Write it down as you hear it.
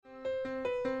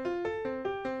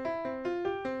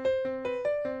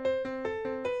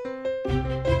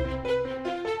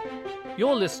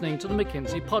You're listening to the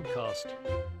McKinsey Podcast,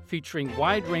 featuring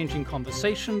wide-ranging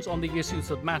conversations on the issues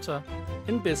that matter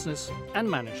in business and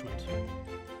management.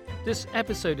 This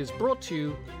episode is brought to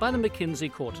you by the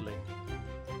McKinsey Quarterly.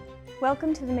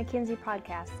 Welcome to the McKinsey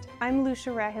Podcast. I'm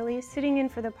Lucia Rahili, sitting in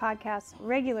for the podcast's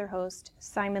regular host,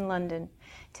 Simon London.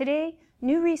 Today,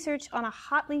 new research on a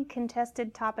hotly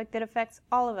contested topic that affects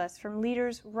all of us, from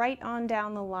leaders right on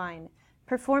down the line: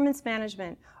 performance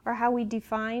management, or how we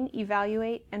define,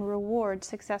 evaluate, and reward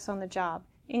success on the job,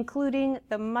 including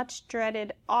the much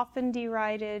dreaded, often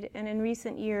derided, and in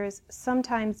recent years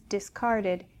sometimes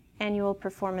discarded annual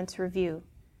performance review.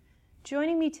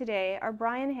 Joining me today are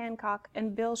Brian Hancock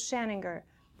and Bill Shaninger,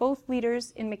 both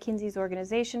leaders in McKinsey's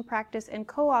organization practice and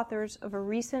co-authors of a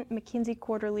recent McKinsey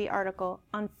Quarterly article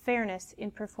on fairness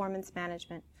in performance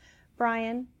management.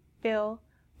 Brian, Bill,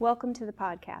 welcome to the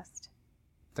podcast.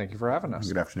 Thank you for having us.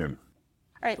 Good afternoon.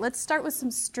 All right, let's start with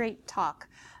some straight talk.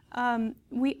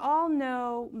 We all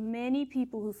know many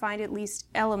people who find at least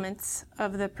elements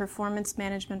of the performance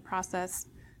management process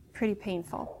pretty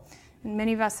painful. And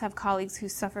many of us have colleagues who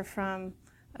suffer from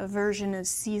a version of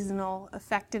seasonal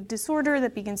affective disorder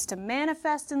that begins to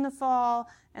manifest in the fall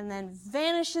and then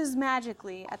vanishes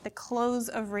magically at the close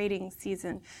of rating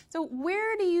season. So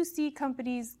where do you see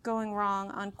companies going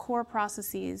wrong on core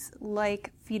processes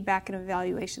like feedback and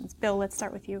evaluations? Bill, let's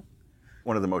start with you.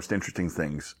 One of the most interesting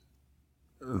things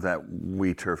that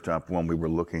we turfed up when we were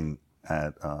looking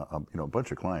at a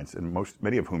bunch of clients, and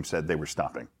many of whom said they were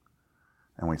stopping.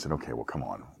 And we said, okay, well, come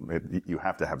on. You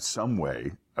have to have some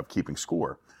way of keeping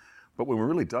score. But when we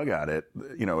really dug at it,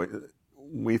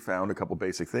 we found a couple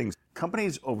basic things.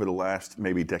 Companies over the last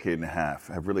maybe decade and a half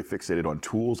have really fixated on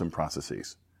tools and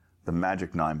processes. The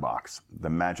magic 9 box, the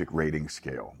magic rating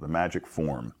scale, the magic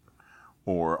form.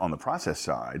 Or on the process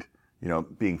side,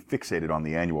 being fixated on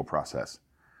the annual process.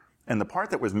 And the part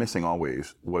that was missing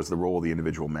always was the role of the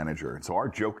individual manager. And so our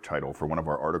joke title for one of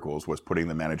our articles was putting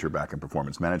the manager back in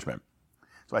performance management.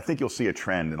 So I think you'll see a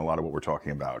trend in a lot of what we're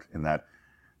talking about, in that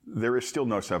there is still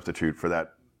no substitute for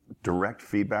that direct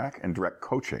feedback and direct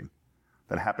coaching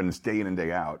that happens day in and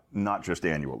day out, not just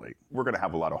annually. We're going to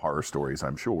have a lot of horror stories,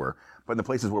 I'm sure, but in the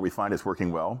places where we find it's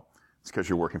working well, it's because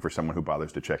you're working for someone who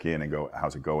bothers to check in and go,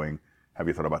 how's it going? Have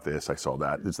you thought about this? I saw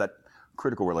that. It's that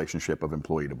critical relationship of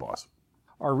employee to boss.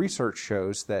 Our research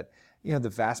shows that, the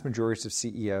vast majority of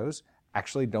CEOs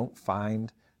actually don't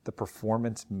find the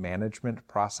performance management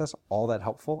process all that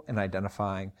helpful in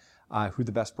identifying who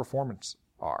the best performers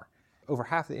are. Over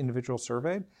half the individuals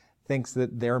surveyed thinks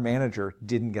that their manager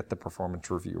didn't get the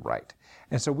performance review right.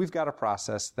 And so we've got a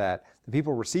process that the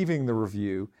people receiving the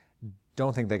review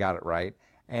don't think they got it right,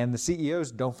 and the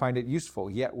CEOs don't find it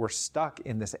useful, yet we're stuck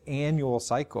in this annual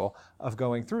cycle of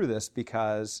going through this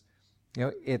because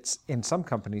it's, in some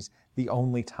companies, the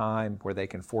only time where they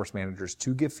can force managers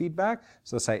to give feedback.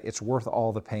 So they say it's worth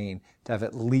all the pain to have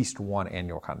at least one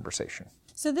annual conversation.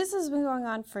 So this has been going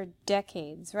on for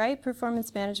decades, right?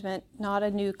 Performance management, not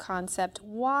a new concept.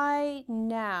 Why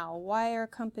now? Why are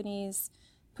companies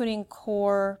putting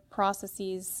core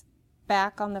processes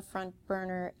back on the front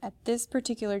burner at this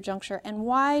particular juncture? And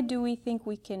why do we think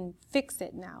we can fix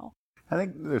it now? I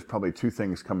think there's probably two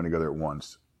things coming together at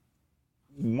once.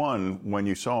 One, when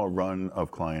you saw a run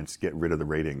of clients get rid of the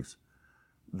ratings,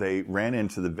 they ran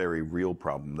into the very real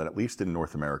problem that, at least in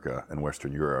North America and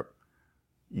Western Europe,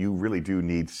 you really do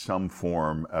need some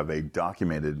form of a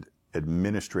documented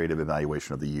administrative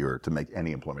evaluation of the year to make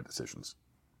any employment decisions.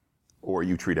 Or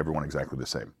you treat everyone exactly the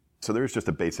same. So there's just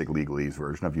a basic legalese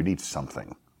version of you need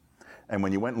something. And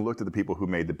when you went and looked at the people who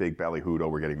made the big ballyhoo,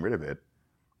 we're getting rid of it,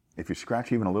 if you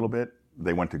scratch even a little bit,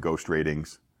 they went to ghost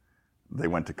ratings. They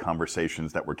went to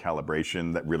conversations that were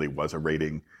calibration that really was a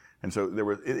rating. And so there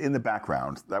was, in the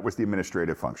background, that was the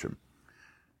administrative function.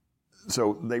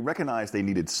 So they recognized they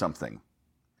needed something,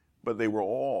 but they were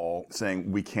all saying,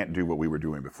 we can't do what we were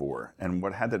doing before. And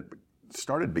what had that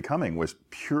started becoming was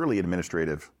purely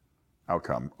administrative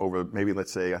outcome over maybe,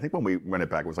 let's say, I think when we went it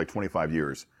back, it was like 25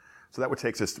 years. So that would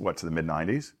take us, to the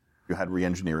mid-90s. You had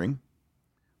re-engineering,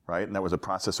 right? And that was a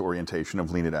process orientation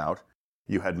of lean it out.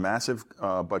 You had massive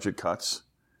budget cuts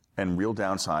and real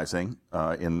downsizing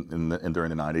during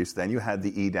the 90s. Then you had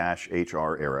the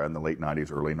E-HR era in the late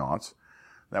 90s, early noughts.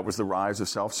 That was the rise of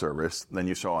self-service. Then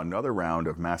you saw another round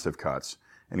of massive cuts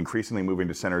and increasingly moving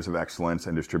to centers of excellence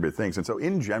and distributed things. And so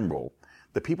in general,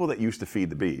 the people that used to feed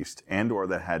the beast and or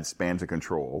that had spans of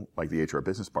control, like the HR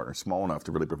business partner, small enough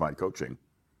to really provide coaching,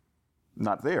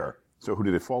 not there. So who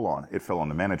did it fall on? It fell on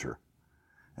the manager.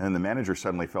 And then the manager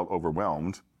suddenly felt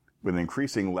overwhelmed with an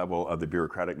increasing level of the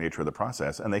bureaucratic nature of the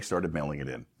process, and they started mailing it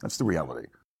in. That's the reality.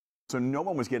 So no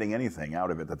one was getting anything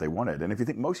out of it that they wanted. And if you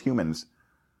think most humans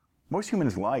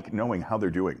like knowing how they're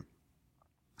doing.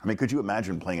 I mean, could you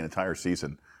imagine playing an entire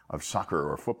season of soccer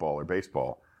or football or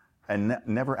baseball and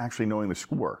never actually knowing the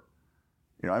score?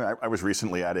 You know, I was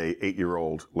recently at a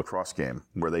 8-year-old lacrosse game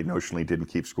where they notionally didn't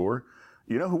keep score.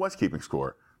 You know who was keeping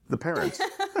score? The parents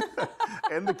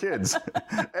and the kids.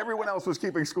 Everyone else was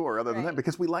keeping score other than that,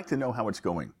 because we like to know how it's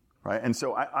going, right? And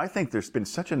so I think there's been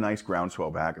such a nice groundswell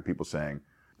back of people saying,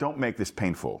 don't make this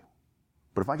painful.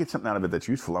 But if I get something out of it that's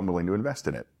useful, I'm willing to invest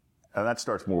in it. And that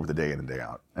starts more with the day in and day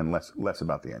out and less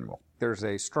about the annual. There's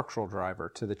a structural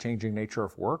driver to the changing nature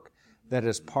of work that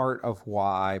is part of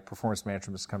why performance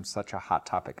management has become such a hot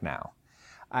topic now.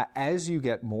 As you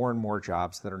get more and more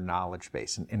jobs that are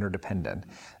knowledge-based and interdependent,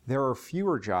 there are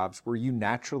fewer jobs where you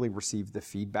naturally receive the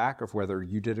feedback of whether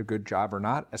you did a good job or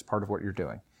not as part of what you're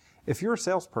doing. If you're a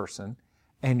salesperson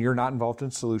and you're not involved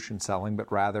in solution selling, but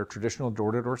rather traditional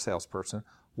door-to-door salesperson,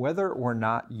 whether or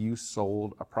not you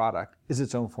sold a product is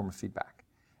its own form of feedback.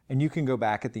 And you can go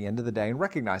back at the end of the day and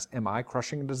recognize, am I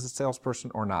crushing it as a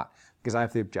salesperson or not? Because I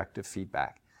have the objective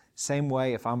feedback. Same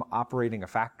way if I'm operating a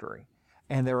factory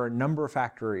and there are a number of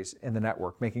factories in the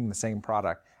network making the same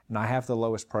product and I have the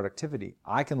lowest productivity,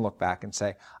 I can look back and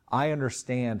say, I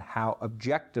understand how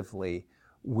objectively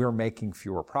we're making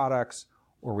fewer products,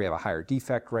 or we have a higher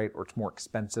defect rate, or it's more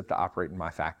expensive to operate in my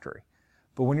factory.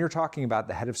 But when you're talking about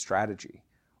the head of strategy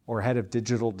or head of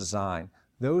digital design,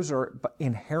 those are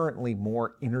inherently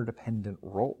more interdependent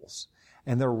roles.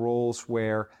 And they're roles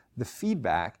where the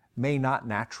feedback may not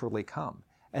naturally come.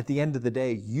 At the end of the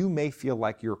day, you may feel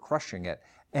like you're crushing it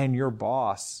and your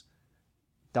boss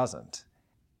doesn't.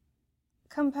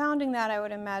 Compounding that, I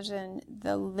would imagine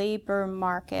the labor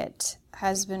market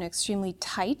has been extremely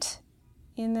tight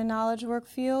in the knowledge work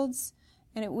fields.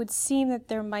 And it would seem that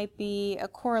there might be a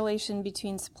correlation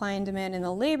between supply and demand in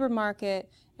the labor market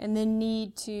and the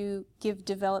need to give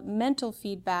developmental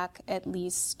feedback, at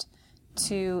least,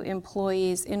 to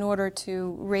employees in order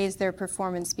to raise their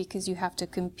performance because you have to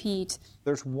compete.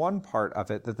 There's one part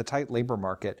of it that the tight labor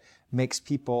market makes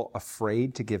people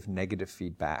afraid to give negative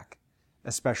feedback,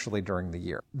 especially during the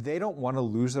year. They don't want to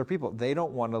lose their people. They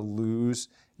don't want to lose,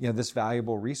 this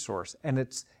valuable resource. And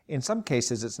it's, in some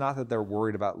cases, it's not that they're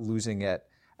worried about losing it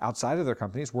outside of their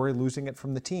companies, worried losing it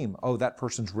from the team. Oh, that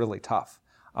person's really tough.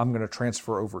 I'm going to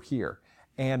transfer over here.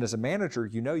 And as a manager,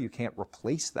 you can't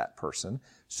replace that person,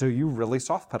 so you really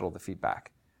soft pedal the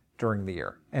feedback during the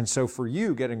year. And so for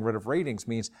you, getting rid of ratings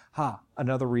means,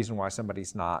 another reason why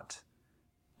somebody's not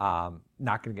going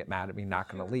to get mad at me, not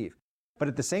going to leave. But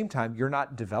at the same time, you're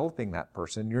not developing that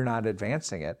person, you're not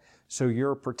advancing it, so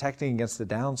you're protecting against the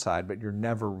downside, but you're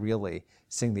never really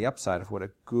seeing the upside of what a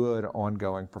good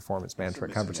ongoing performance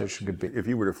management conversation could be. If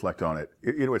you were to reflect on it,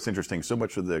 it's interesting, so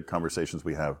much of the conversations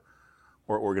we have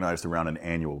are organized around an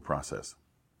annual process.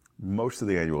 Most of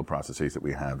the annual processes that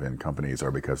we have in companies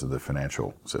are because of the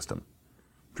financial system,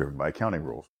 driven by accounting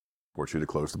rules, force you to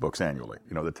close the books annually.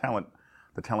 The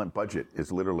talent budget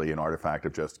is literally an artifact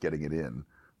of just getting it in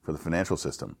for the financial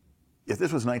system. If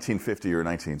this was 1950 or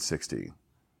 1960,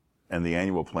 and the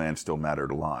annual plan still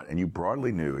mattered a lot, and you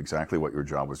broadly knew exactly what your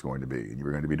job was going to be, and you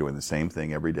were going to be doing the same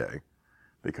thing every day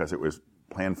because it was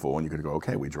planful, and you could go,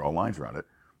 okay, we draw lines around it,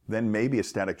 then maybe a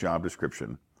static job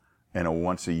description and a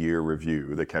once-a-year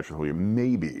review that catches hold of you,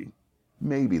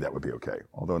 maybe that would be okay,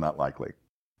 although not likely.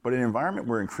 But in an environment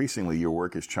where increasingly your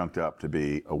work is chunked up to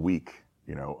be a week,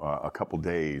 a couple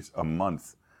days, a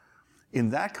month, in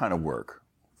that kind of work,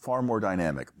 far more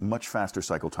dynamic, much faster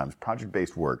cycle times,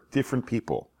 project-based work, different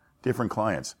people, different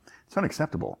clients. It's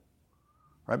unacceptable,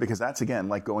 right? Because that's, again,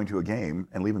 like going to a game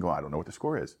and leaving and going, I don't know what the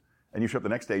score is. And you show up the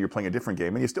next day, you're playing a different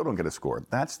game, and you still don't get a score.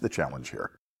 That's the challenge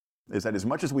here, is that as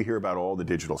much as we hear about all the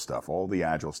digital stuff, all the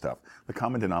agile stuff, the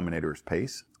common denominator is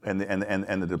pace and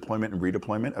the deployment and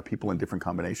redeployment of people in different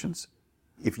combinations.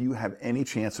 If you have any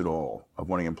chance at all of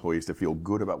wanting employees to feel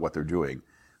good about what they're doing,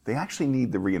 they actually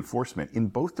need the reinforcement in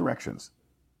both directions.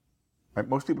 Right?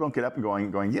 Most people don't get up and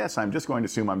going, yes, I'm just going to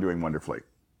assume I'm doing wonderfully.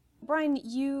 Brian,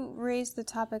 you raised the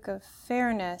topic of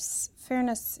fairness.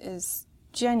 Fairness is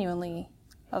genuinely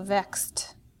a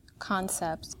vexed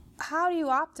concept. How do you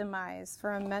optimize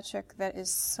for a metric that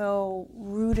is so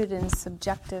rooted in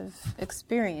subjective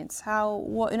experience?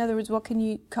 In other words, what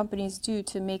can companies do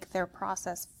to make their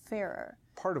process fairer?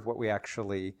 Part of what we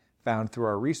actually found through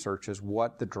our research is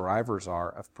what the drivers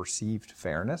are of perceived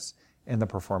fairness in the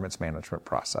performance management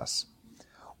process.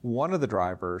 One of the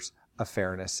drivers of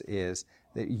fairness is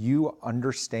that you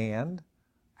understand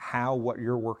how what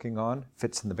you're working on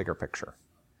fits in the bigger picture.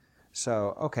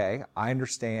 So, okay, I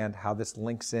understand how this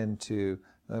links into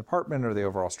the department or the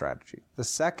overall strategy. The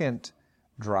second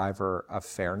driver of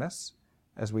fairness,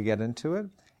 as we get into it,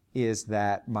 is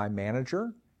that my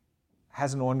manager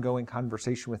has an ongoing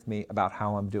conversation with me about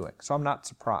how I'm doing. So I'm not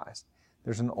surprised.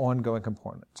 There's an ongoing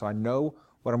component. So I know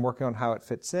what I'm working on, how it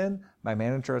fits in. My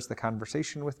manager has the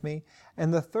conversation with me.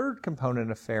 And the third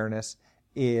component of fairness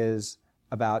is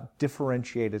about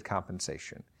differentiated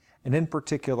compensation. And in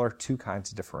particular, two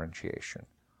kinds of differentiation.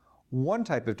 One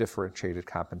type of differentiated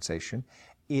compensation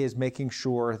is making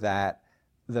sure that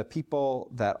the people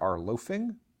that are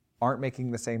loafing aren't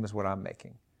making the same as what I'm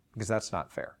making, because that's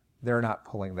not fair. They're not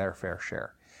pulling their fair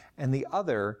share. And the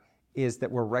other is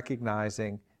that we're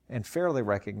recognizing and fairly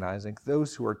recognizing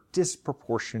those who are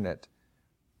disproportionately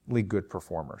good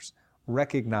performers.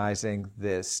 Recognizing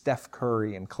the Steph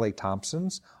Curry and Klay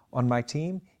Thompsons on my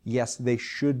team, yes, they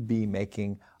should be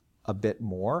making a bit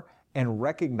more, and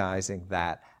recognizing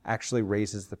that actually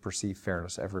raises the perceived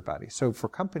fairness of everybody. So for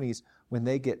companies, when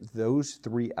they get those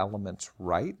three elements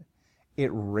right, it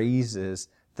raises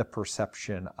the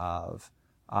perception of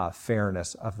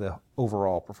fairness of the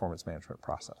overall performance management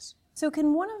process. So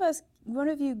can one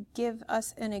of you give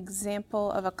us an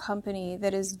example of a company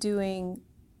that is doing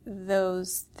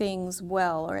those things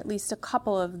well, or at least a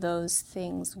couple of those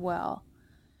things well?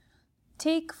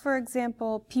 Take, for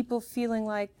example, people feeling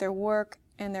like their work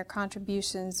and their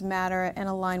contributions matter and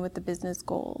align with the business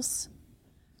goals.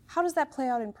 How does that play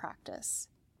out in practice?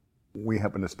 We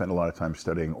happen to spend a lot of time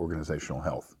studying organizational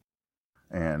health.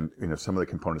 And some of the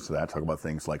components of that talk about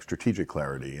things like strategic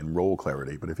clarity and role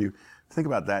clarity. But if you think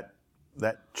about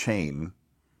that chain,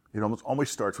 it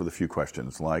always starts with a few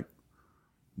questions like,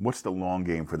 what's the long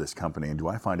game for this company, and do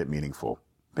I find it meaningful?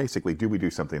 Basically, do we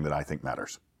do something that I think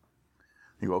matters?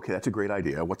 You go, okay, that's a great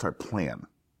idea. What's our plan?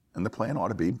 And the plan ought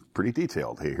to be pretty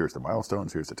detailed. Hey, here's the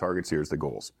milestones, here's the targets, here's the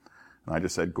goals. And I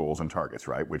just said goals and targets,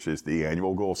 right? Which is the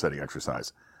annual goal setting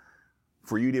exercise.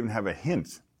 For you to even have a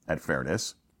hint at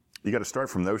fairness, you got to start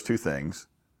from those two things.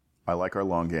 I like our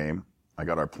long game. I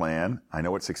got our plan. I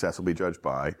know what success will be judged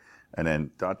by. And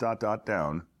then ...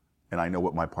 down, and I know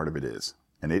what my part of it is.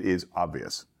 And it is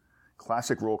obvious.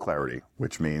 Classic role clarity,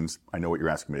 which means I know what you're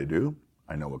asking me to do.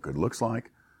 I know what good looks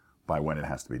like, by when it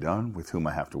has to be done, with whom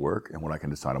I have to work, and what I can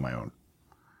decide on my own.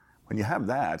 When you have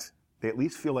that, they at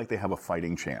least feel like they have a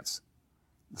fighting chance.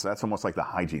 So that's almost like the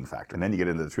hygiene factor. And then you get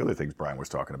into the two other things Brian was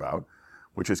talking about,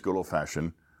 which is good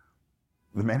old-fashioned,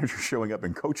 the manager showing up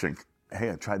and coaching.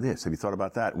 Hey, I tried this. Have you thought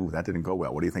about that? Ooh, that didn't go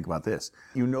well. What do you think about this?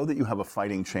 You know that you have a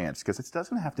fighting chance, because it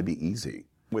doesn't have to be easy.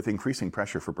 With increasing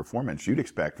pressure for performance, you'd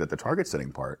expect that the target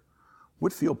setting part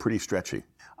would feel pretty stretchy.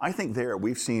 I think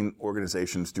we've seen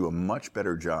organizations do a much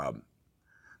better job,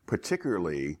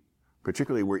 particularly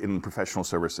we're in professional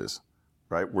services,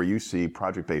 right? Where you see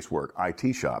project-based work,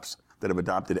 IT shops that have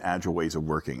adopted agile ways of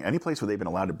working. Any place where they've been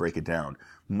allowed to break it down,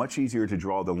 much easier to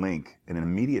draw the link, an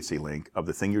immediacy link of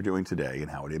the thing you're doing today and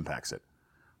how it impacts it,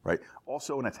 right?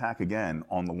 Also an attack again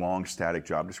on the long static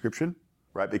job description,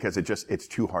 right? Because it's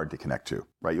too hard to connect to,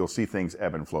 right? You'll see things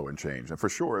ebb and flow and change. And for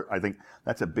sure, I think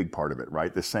that's a big part of it,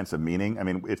 right? This sense of meaning. I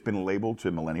mean, it's been labeled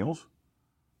to millennials,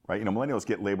 right? Millennials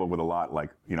get labeled with a lot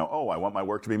like, oh, I want my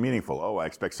work to be meaningful. Oh, I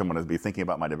expect someone to be thinking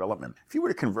about my development. If you were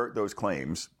to convert those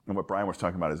claims, and what Brian was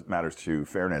talking about matters to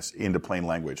fairness, into plain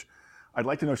language, I'd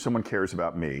like to know someone cares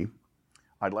about me.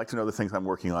 I'd like to know the things I'm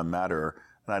working on matter,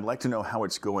 and I'd like to know how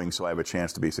it's going so I have a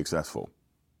chance to be successful.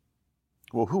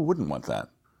 Well, who wouldn't want that?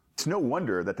 It's no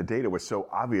wonder that the data was so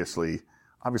obviously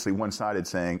one-sided,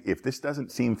 saying, if this doesn't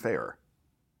seem fair,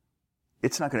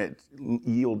 it's not going to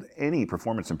yield any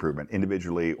performance improvement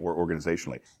individually or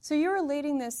organizationally. So you're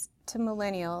relating this to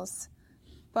millennials,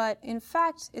 but in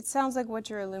fact, it sounds like what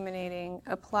you're illuminating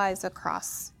applies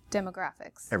across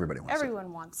demographics.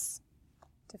 Everyone wants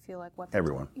to feel like what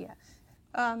everyone. Yeah.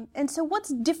 And so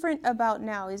what's different about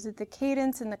now? Is it the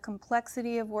cadence and the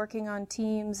complexity of working on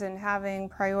teams and having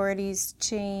priorities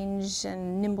change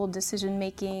and nimble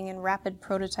decision-making and rapid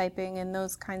prototyping and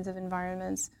those kinds of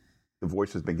environments? The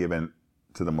voice has been given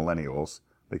to the millennials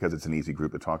because it's an easy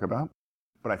group to talk about.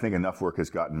 But I think enough work has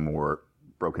gotten more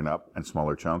broken up and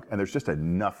smaller chunk, and there's just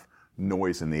enough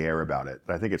noise in the air about it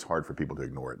that I think it's hard for people to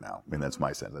ignore it now. I mean, that's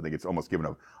my sense. I think it's almost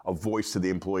given a voice to the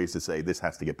employees to say, this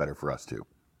has to get better for us too.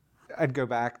 I'd go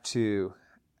back to,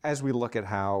 as we look at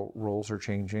how roles are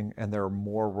changing, and there are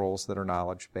more roles that are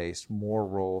knowledge-based, more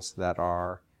roles that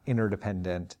are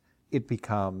interdependent, it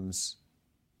becomes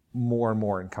more and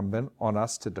more incumbent on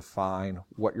us to define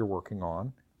what you're working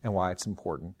on and why it's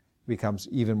important. It becomes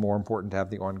even more important to have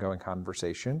the ongoing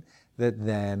conversation that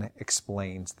then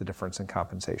explains the difference in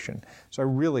compensation. So I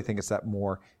really think it's that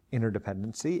more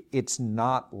interdependency. It's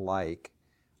not like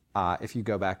if you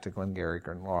go back to Glengarry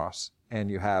Glen Ross and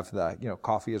you have the,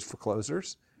 coffee is for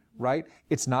closers, right?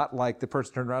 It's not like the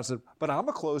person turned around and said, but I'm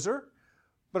a closer,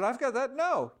 but I've got that.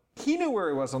 No, he knew where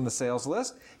he was on the sales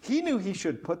list. He knew he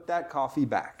should put that coffee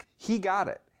back. He got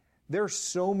it. There are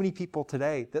so many people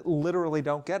today that literally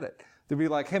don't get it. They'll be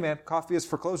like, hey man, coffee is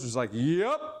for closers. Like,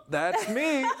 yep, that's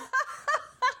me.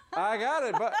 I got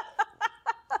it. But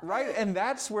right? And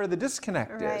that's where the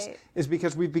disconnect is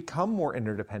because we've become more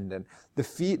interdependent.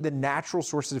 The natural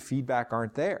sources of feedback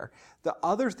aren't there. The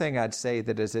other thing I'd say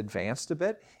that has advanced a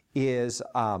bit is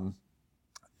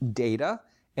data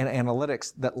and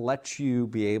analytics that let you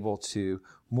be able to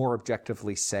more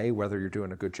objectively say whether you're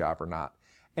doing a good job or not.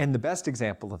 And the best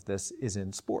example of this is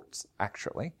in sports,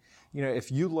 actually.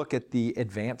 If you look at the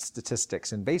advanced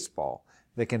statistics in baseball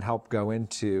that can help go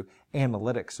into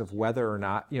analytics of whether or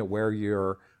not, where you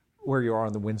are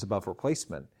on the wins above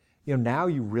replacement, now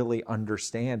you really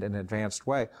understand in an advanced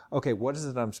way, okay, what is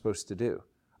it I'm supposed to do?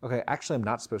 Okay, actually I'm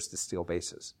not supposed to steal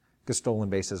bases because stolen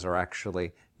bases are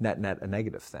actually net a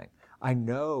negative thing. I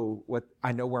know where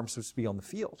I'm supposed to be on the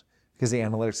field because the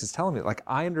analytics is telling me, like,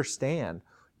 I understand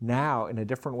now in a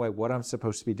different way what I'm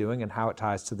supposed to be doing and how it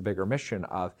ties to the bigger mission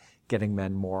of getting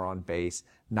men more on base,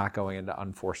 not going into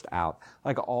unforced out,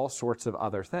 like all sorts of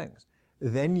other things.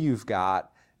 Then you've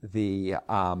got the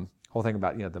whole thing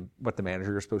about what the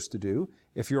manager is supposed to do.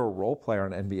 If you're a role player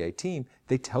on an NBA team,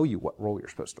 they tell you what role you're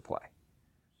supposed to play.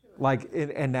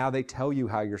 And now they tell you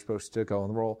how you're supposed to go in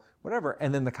the role, whatever.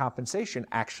 And then the compensation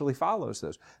actually follows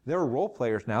those. There are role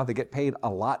players now that get paid a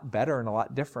lot better and a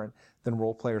lot different than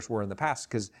role players were in the past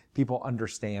because people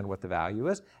understand what the value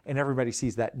is and everybody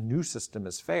sees that new system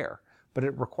as fair. But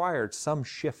it required some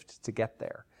shift to get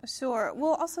there. Sure.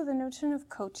 Well, also the notion of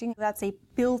coaching, that's a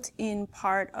built-in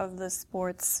part of the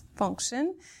sports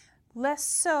function. Less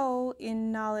so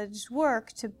in knowledge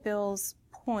work, to Bill's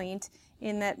point,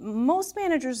 in that most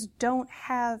managers don't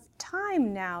have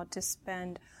time now to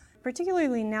spend,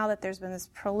 particularly now that there's been this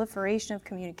proliferation of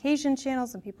communication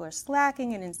channels and people are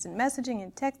slacking and instant messaging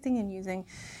and texting and using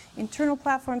internal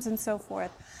platforms and so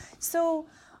forth. So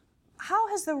how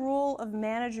has the role of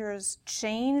managers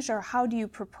changed, or how do you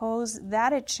propose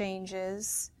that it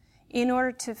changes in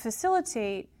order to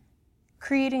facilitate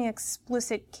creating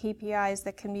explicit KPIs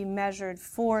that can be measured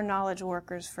for knowledge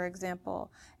workers, for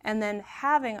example, and then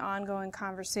having ongoing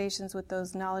conversations with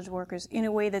those knowledge workers in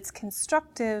a way that's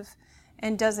constructive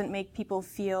and doesn't make people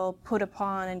feel put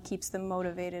upon and keeps them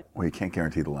motivated? Well, you can't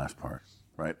guarantee the last part,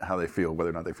 right? How they feel,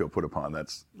 whether or not they feel put upon,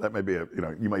 that may be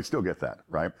you might still get that,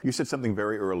 right? You said something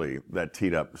very early that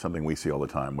teed up something we see all the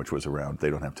time, which was around they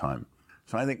don't have time.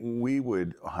 So I think we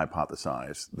would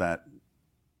hypothesize that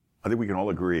I think we can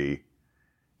all agree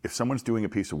if someone's doing a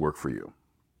piece of work for you,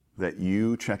 that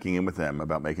you checking in with them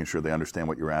about making sure they understand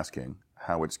what you're asking,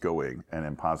 how it's going, and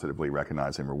then positively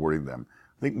recognizing, rewarding them,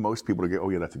 I think most people would go, oh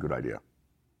yeah, that's a good idea.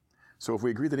 So if we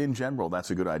agree that in general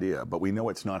that's a good idea, but we know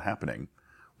it's not happening,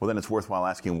 well then it's worthwhile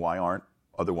asking why aren't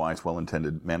otherwise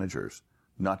well-intended managers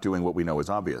not doing what we know is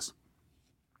obvious?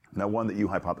 Now, one that you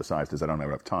hypothesized is I don't have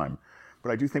enough time,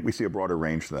 but I do think we see a broader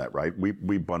range to that, right?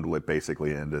 We bundle it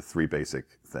basically into three basic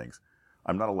things.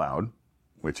 I'm not allowed,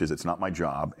 which is it's not my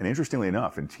job. And interestingly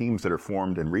enough, in teams that are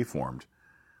formed and reformed,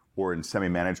 or in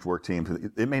semi-managed work teams,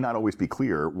 it may not always be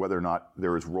clear whether or not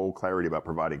there is role clarity about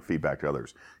providing feedback to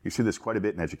others. You see this quite a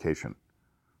bit in education,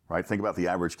 right? Think about the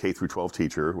average K through 12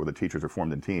 teacher, where the teachers are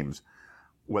formed in teams,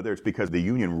 whether it's because the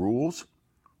union rules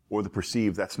or the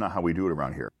perceived that's not how we do it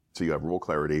around here. So you have role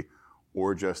clarity,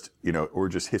 or just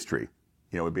history.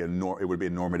 It would be a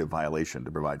normative violation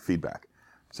to provide feedback.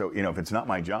 So, if it's not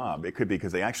my job, it could be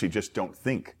because they actually just don't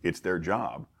think it's their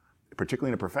job, particularly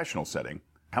in a professional setting.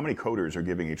 How many coders are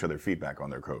giving each other feedback on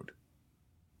their code?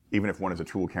 Even if one is a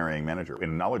tool-carrying manager.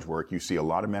 In knowledge work, you see a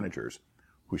lot of managers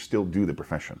who still do the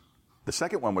profession. The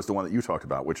second one was the one that you talked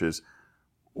about, which is,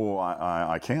 well,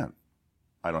 I can't.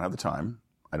 I don't have the time.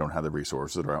 I don't have the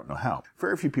resources, or I don't know how.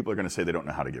 Very few people are going to say they don't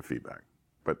know how to give feedback,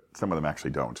 but some of them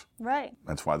actually don't. Right.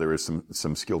 That's why there is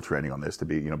some skill training on this to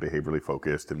be, behaviorally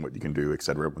focused and what you can do, et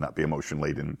cetera, not be emotion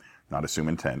laden, not assume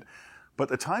intent. But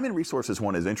the time and resources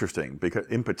one is interesting because,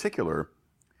 in particular,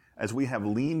 as we have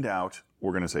leaned out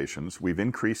organizations, we've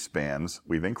increased spans,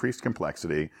 we've increased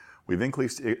complexity, we've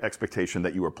increased expectation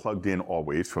that you are plugged in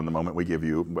always from the moment we give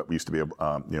you what used to be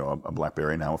a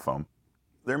BlackBerry, now a phone.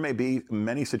 There may be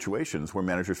many situations where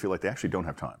managers feel like they actually don't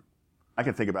have time. I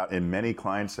can think about in many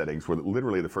client settings where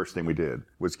literally the first thing we did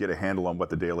was get a handle on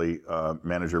what the daily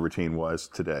manager routine was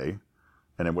today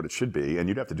and then what it should be. And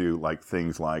you'd have to do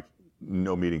things like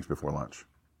no meetings before lunch.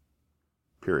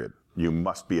 Period. You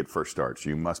must be at first starts.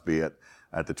 You must be at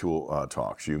the tool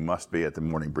talks. You must be at the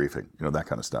morning briefing, that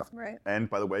kind of stuff. Right. And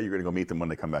by the way, you're going to go meet them when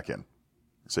they come back in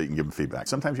so you can give them feedback.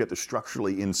 Sometimes you have to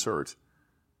structurally insert.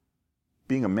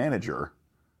 Being a manager,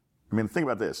 think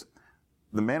about this.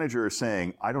 The manager is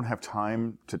saying, I don't have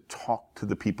time to talk to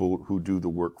the people who do the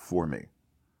work for me.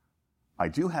 I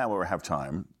do, however, have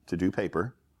time to do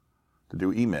paper, to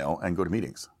do email, and go to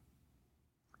meetings.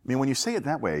 When you say it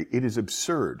that way, it is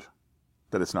absurd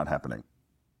that it's not happening.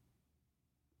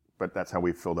 But that's how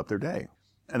we've filled up their day.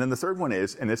 And then the third one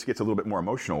is, and this gets a little bit more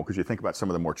emotional because you think about some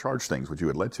of the more charged things, which you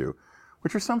had led to,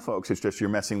 which for some folks, it's just you're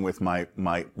messing with my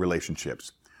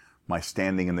relationships, my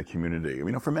standing in the community.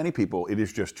 For many people, it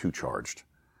is just too charged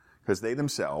because they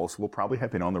themselves will probably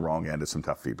have been on the wrong end of some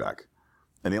tough feedback.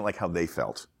 And they didn't like how they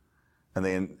felt. And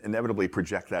they inevitably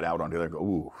project that out onto them and go,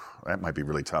 ooh, that might be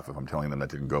really tough if I'm telling them that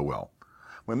didn't go well.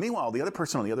 When meanwhile, the other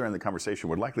person on the other end of the conversation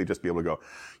would likely just be able to go,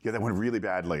 yeah, that went really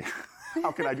badly.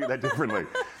 How can I do that differently?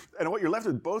 And what you're left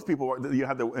with, both people, you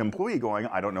have the employee going,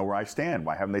 I don't know where I stand.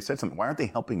 Why haven't they said something? Why aren't they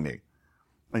helping me?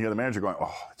 And you have the manager going,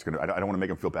 oh, I don't want to make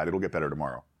them feel bad. It'll get better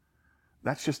tomorrow.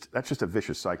 That's just a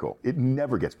vicious cycle. It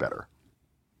never gets better.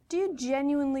 Do you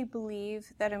genuinely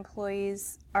believe that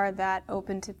employees are that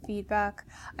open to feedback?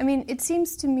 It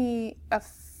seems to me a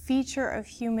feature of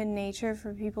human nature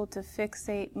for people to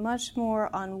fixate much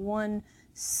more on one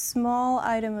small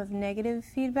item of negative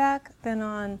feedback than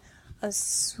on a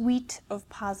suite of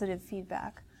positive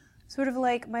feedback. Sort of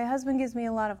like my husband gives me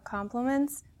a lot of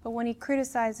compliments, but when he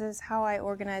criticizes how I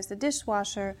organize the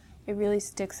dishwasher, it really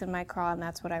sticks in my craw, and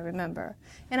that's what I remember.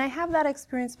 And I have that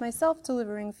experience myself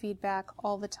delivering feedback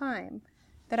all the time,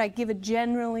 that I give a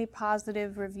generally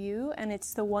positive review, and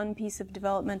it's the one piece of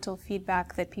developmental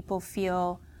feedback that people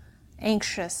feel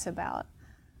anxious about.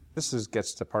 This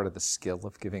gets to part of the skill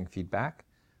of giving feedback.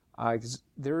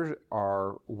 There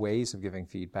are ways of giving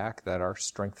feedback that are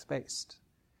strengths-based,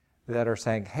 that are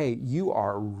saying, hey, you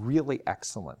are really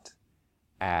excellent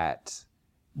at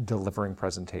delivering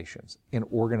presentations, in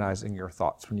organizing your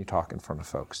thoughts when you talk in front of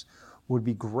folks. Would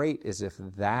be great is if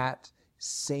that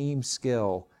same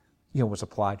skill, was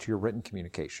applied to your written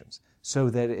communications, so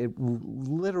that it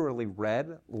literally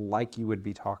read like you would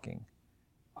be talking,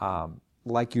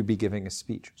 like you'd be giving a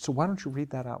speech. So why don't you read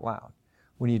that out loud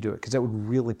when you do it? Because that would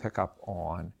really pick up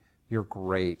on your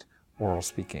great oral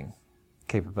speaking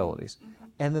capabilities.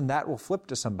 And then that will flip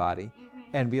to somebody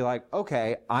and be like,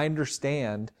 okay, I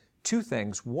understand two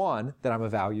things. One, that I'm a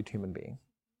valued human being,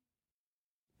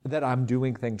 that I'm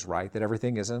doing things right, that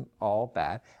everything isn't all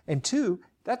bad. And two,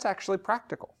 that's actually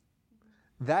practical.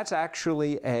 That's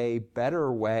actually a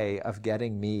better way of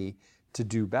getting me to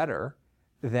do better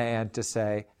than to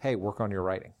say, hey, work on your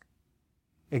writing.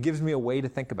 It gives me a way to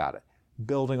think about it,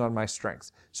 building on my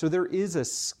strengths. So there is a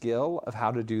skill of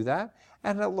how to do that.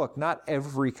 And look, not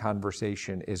every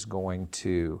conversation is going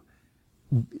to,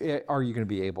 are you going to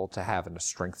be able to have in a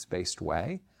strengths-based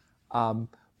way?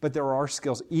 But there are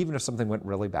skills, even if something went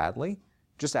really badly,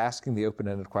 just asking the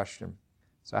open-ended question.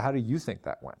 So how do you think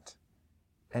that went?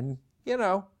 And,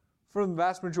 for the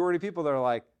vast majority of people, they're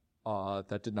like,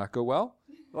 that did not go well.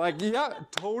 Like, yeah,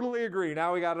 totally agree.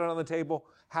 Now we got it on the table.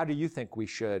 How do you think we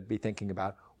should be thinking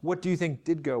about? What do you think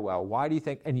did go well? Why do you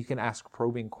think? And you can ask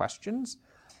probing questions.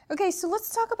 Okay, so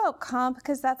let's talk about comp,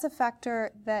 because that's a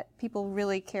factor that people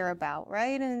really care about,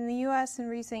 right? And in the U.S. in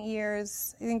recent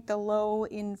years, I think the low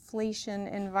inflation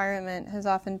environment has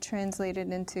often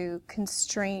translated into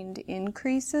constrained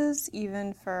increases,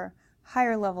 even for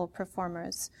higher level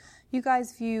performers. You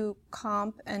guys view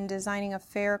comp and designing a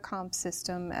fair comp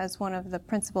system as one of the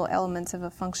principal elements of a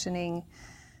functioning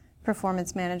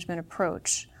performance management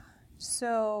approach.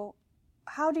 So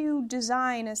how do you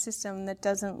design a system that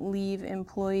doesn't leave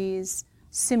employees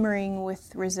simmering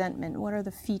with resentment? What are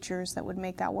the features that would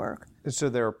make that work? So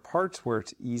there are parts where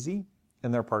it's easy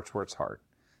and there are parts where it's hard.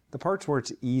 The parts where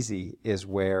it's easy is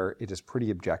where it is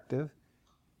pretty objective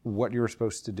what you're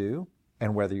supposed to do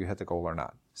and whether you hit the goal or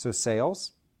not. So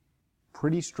sales,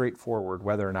 pretty straightforward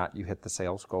whether or not you hit the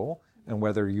sales goal and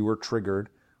whether you were triggered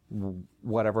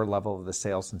whatever level of the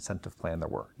sales incentive plan there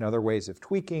were. Now, there are ways of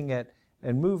tweaking it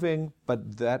and moving,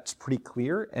 but that's pretty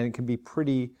clear and it can be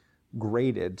pretty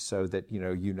graded so that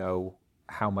you know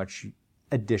how much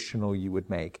additional you would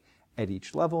make at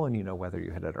each level and you know whether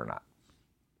you hit it or not.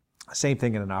 Same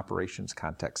thing in an operations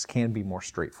context, can be more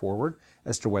straightforward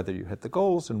as to whether you hit the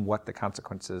goals and what the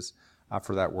consequences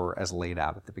for that were as laid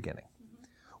out at the beginning.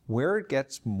 Where it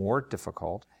gets more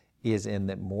difficult is in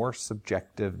the more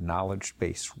subjective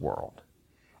knowledge-based world.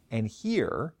 And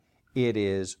here it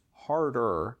is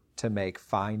harder to make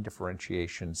fine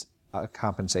differentiations,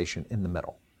 compensation in the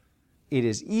middle. it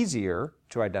is easier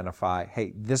to identify,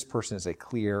 hey, this person is a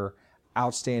clear,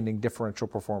 outstanding differential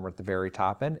performer at the very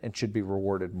top end and should be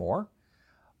rewarded more.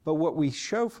 But what we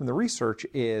show from the research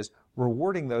is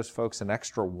rewarding those folks an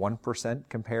extra 1%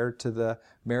 compared to the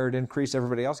merit increase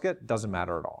everybody else get doesn't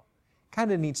matter at all.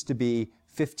 Kind of needs to be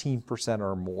 15%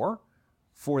 or more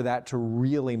for that to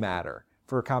really matter,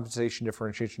 for compensation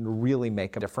differentiation to really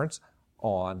make a difference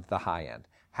on the high end.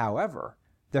 However,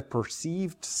 the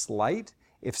perceived slight,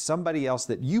 if somebody else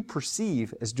that you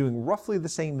perceive as doing roughly the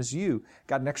same as you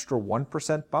got an extra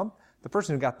 1% bump, the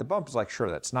person who got the bump is like, sure,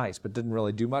 that's nice, but didn't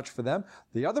really do much for them.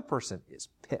 The other person is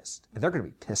pissed, and they're going to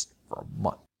be pissed for a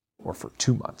month or for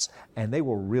 2 months, and they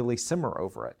will really simmer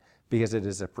over it because it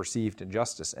is a perceived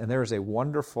injustice. And there is a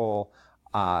wonderful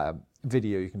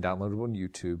video you can download on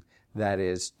YouTube that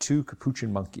is 2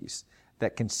 capuchin monkeys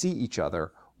that can see each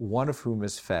other, one of whom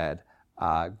is fed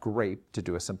grape to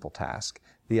do a simple task.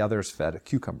 The other is fed a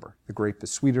cucumber. The grape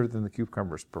is sweeter than the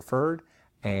cucumber is preferred,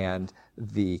 and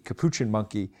the capuchin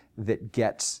monkey that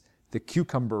gets the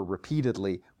cucumber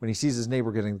repeatedly when he sees his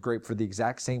neighbor getting the grape for the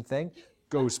exact same thing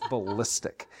goes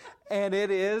ballistic. And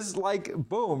it is like,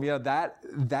 boom,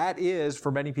 that is,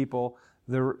 for many people,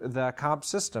 the comp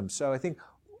system. So I think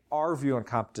our view on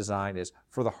comp design is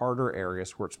for the harder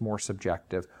areas where it's more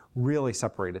subjective, really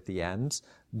separate at the ends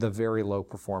the very low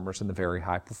performers and the very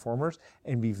high performers,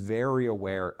 and be very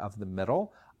aware of the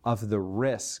middle, of the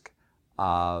risk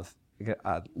of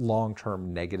a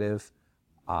long-term negative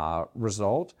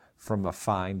result from a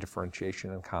fine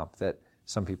differentiation in comp that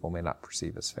some people may not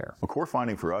perceive as fair. A core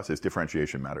finding for us is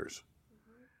differentiation matters.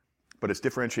 But it's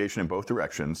differentiation in both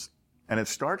directions, and it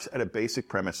starts at a basic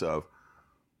premise of,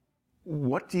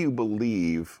 what do you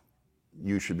believe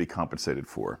you should be compensated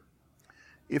for?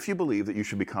 If you believe that you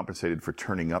should be compensated for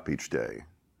turning up each day,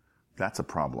 that's a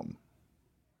problem.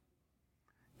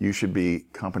 You should be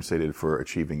compensated for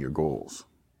achieving your goals.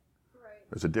 Right.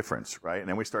 There's a difference, right? And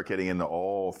then we start getting into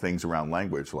all things around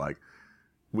language, like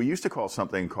we used to call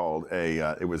something called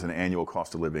it was an annual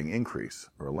cost of living increase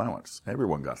or allowance.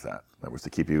 Everyone got that. That was to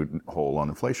keep you whole on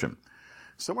inflation.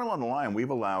 Somewhere along the line, we've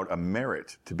allowed a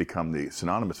merit to become the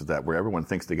synonymous with that, where everyone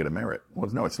thinks they get a merit. Well,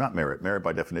 no, it's not merit. Merit,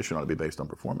 by definition, ought to be based on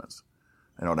performance.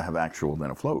 It ought to have actual, then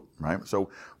afloat, right?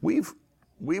 So we've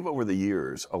over the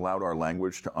years allowed our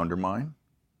language to undermine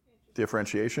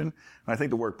differentiation. And I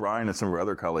think the work Brian and some of our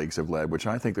other colleagues have led, which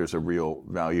I think there's a real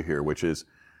value here, which is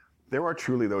there are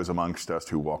truly those amongst us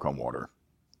who walk on water.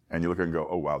 And you look and go,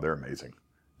 oh, wow, they're amazing.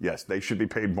 Yes, they should be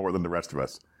paid more than the rest of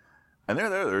us. And there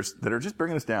are others that are just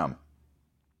bringing us down.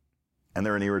 And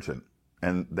they're an irritant,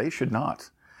 and they should not.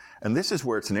 And this is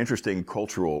where it's an interesting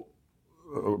cultural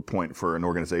point for an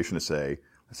organization to say,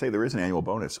 let's say there is an annual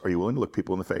bonus. Are you willing to look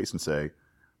people in the face and say,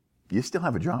 you still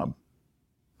have a job.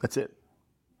 That's it.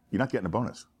 You're not getting a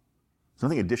bonus. There's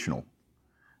nothing additional.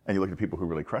 And you look at people who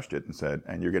really crushed it and said,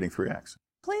 and you're getting 3X.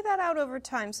 Play that out over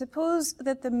time. Suppose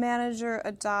that the manager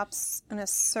adopts an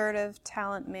assertive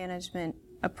talent management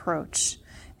approach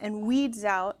and weeds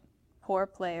out poor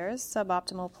players,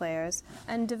 suboptimal players,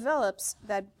 and develops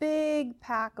that big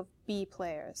pack of B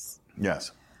players.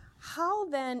 Yes. How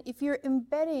then, if you're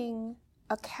embedding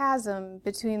a chasm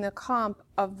between the comp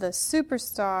of the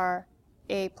superstar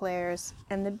A players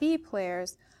and the B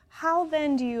players, how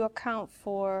then do you account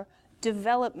for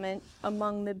development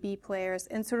among the B players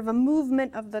and sort of a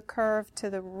movement of the curve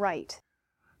to the right?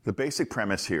 The basic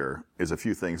premise here is a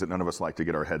few things that none of us like to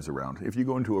get our heads around. If you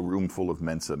go into a room full of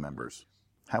Mensa members,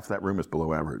 half that room is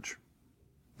below average.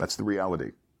 That's the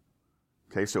reality.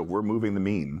 Okay, so we're moving the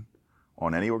mean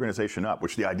on any organization up,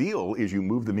 which the ideal is you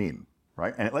move the mean,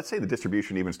 right? And let's say the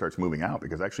distribution even starts moving out,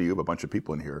 because actually you have a bunch of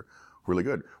people in here really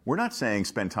good. We're not saying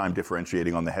spend time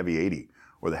differentiating on the heavy 80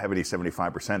 or the heavy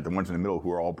 75%, the ones in the middle who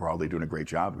are all broadly doing a great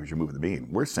job because you're moving the mean.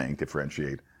 We're saying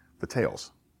differentiate the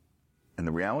tails. And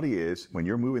the reality is, when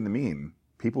you're moving the mean,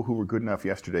 people who were good enough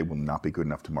yesterday will not be good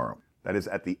enough tomorrow. That is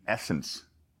at the essence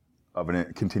of a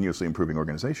continuously improving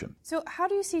organization. So how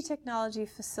do you see technology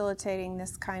facilitating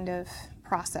this kind of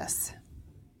process?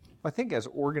 I think as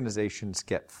organizations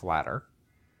get flatter,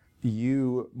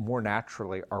 you more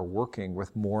naturally are working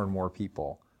with more and more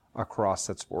people across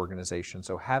sets of organizations.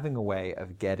 So having a way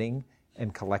of getting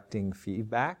and collecting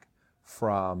feedback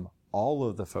from all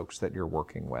of the folks that you're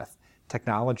working with,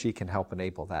 technology can help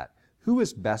enable that. Who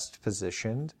is best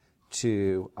positioned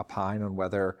to opine on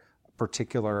whether a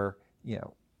particular,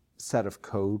 set of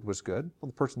code was good?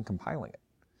 Well, the person compiling it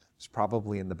is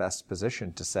probably in the best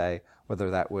position to say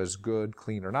whether that was good,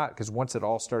 clean, or not. Because once it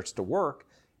all starts to work,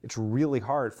 it's really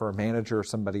hard for a manager or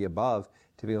somebody above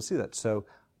to be able to see that. So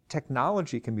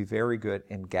technology can be very good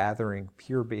in gathering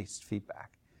peer-based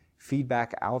feedback.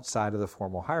 feedback outside of the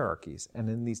formal hierarchies. And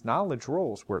in these knowledge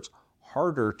roles where it's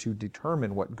harder to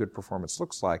determine what good performance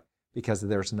looks like because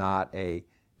there's not a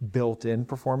built-in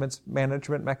performance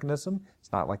management mechanism,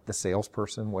 it's not like the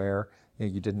salesperson where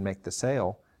you didn't make the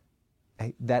sale,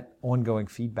 that ongoing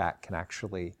feedback can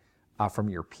actually, from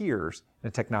your peers in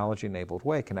a technology-enabled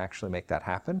way, can actually make that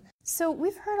happen. So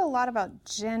we've heard a lot about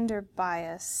gender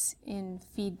bias in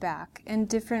feedback and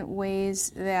different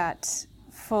ways that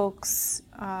folks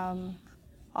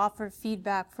offer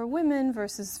feedback for women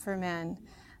versus for men.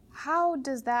 How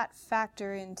does that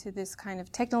factor into this kind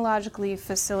of technologically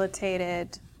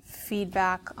facilitated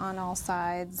feedback on all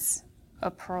sides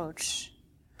approach?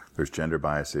 There's gender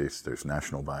biases, there's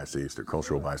national biases, there's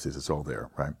cultural biases, it's all there,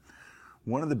 right?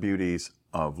 One of the beauties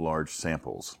of large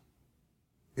samples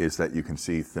is that you can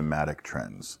see thematic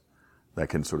trends that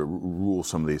can sort of rule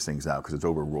some of these things out because it's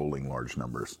over-rolling large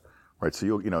numbers, right?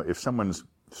 So if someone's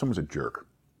a jerk,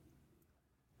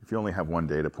 if you only have one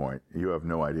data point, you have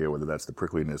no idea whether that's the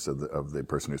prickliness of the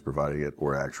person who's providing it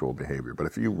or actual behavior. But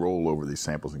if you roll over these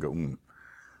samples and go,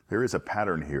 there is a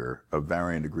pattern here of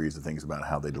varying degrees of things about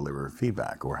how they deliver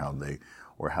feedback or how they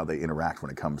interact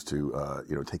when it comes to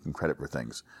taking credit for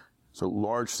things. So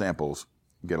large samples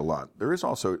get a lot. There is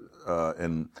also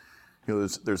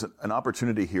there's an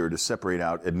opportunity here to separate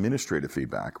out administrative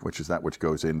feedback, which is that which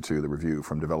goes into the review,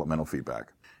 from developmental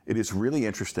feedback. It is really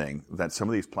interesting that some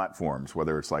of these platforms,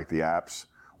 whether it's like the apps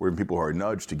or even people who are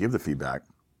nudged to give the feedback,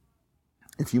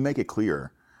 if you make it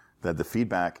clear that the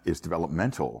feedback is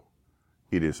developmental,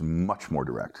 it is much more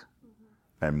direct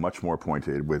and much more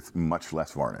pointed with much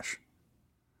less varnish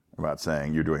about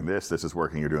saying, you're doing this is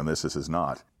working, you're doing this is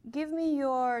not. Give me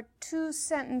your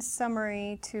 2-sentence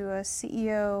summary to a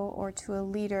CEO or to a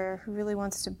leader who really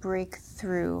wants to break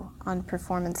through on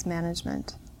performance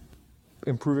management.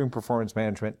 Improving performance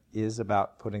management is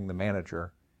about putting the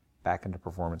manager back into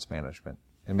performance management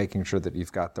and making sure that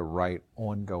you've got the right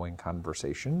ongoing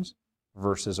conversations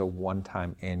versus a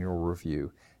one-time annual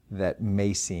review that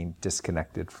may seem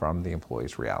disconnected from the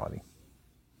employee's reality.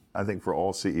 I think for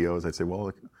all CEOs, I'd say, well,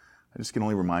 I just can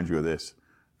only remind you of this.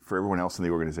 For everyone else in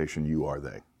the organization, you are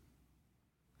they.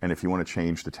 And if you want to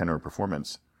change the tenor of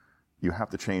performance, you have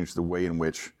to change the way in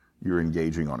which you're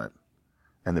engaging on it.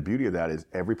 And the beauty of that is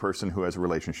every person who has a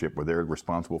relationship where they're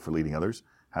responsible for leading others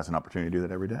has an opportunity to do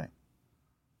that every day.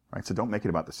 Right? So don't make it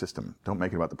about the system. Don't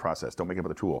make it about the process. Don't make it about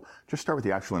the tool. Just start with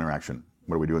the actual interaction.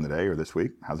 What are we doing today or this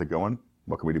week? How's it going?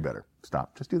 What can we do better?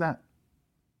 Stop. Just do that.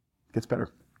 It gets better.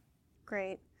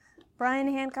 Great.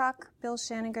 Brian Hancock, Bill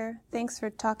Shanninger, thanks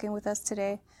for talking with us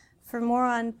today. For more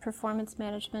on performance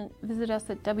management, visit us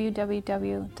at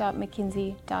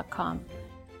www.mckinsey.com.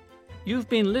 You've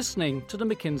been listening to the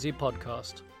McKinsey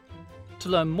Podcast. To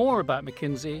learn more about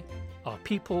McKinsey, our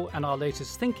people, and our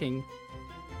latest thinking,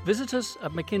 visit us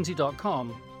at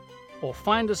mckinsey.com or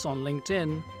find us on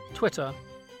LinkedIn, Twitter,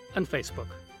 and Facebook.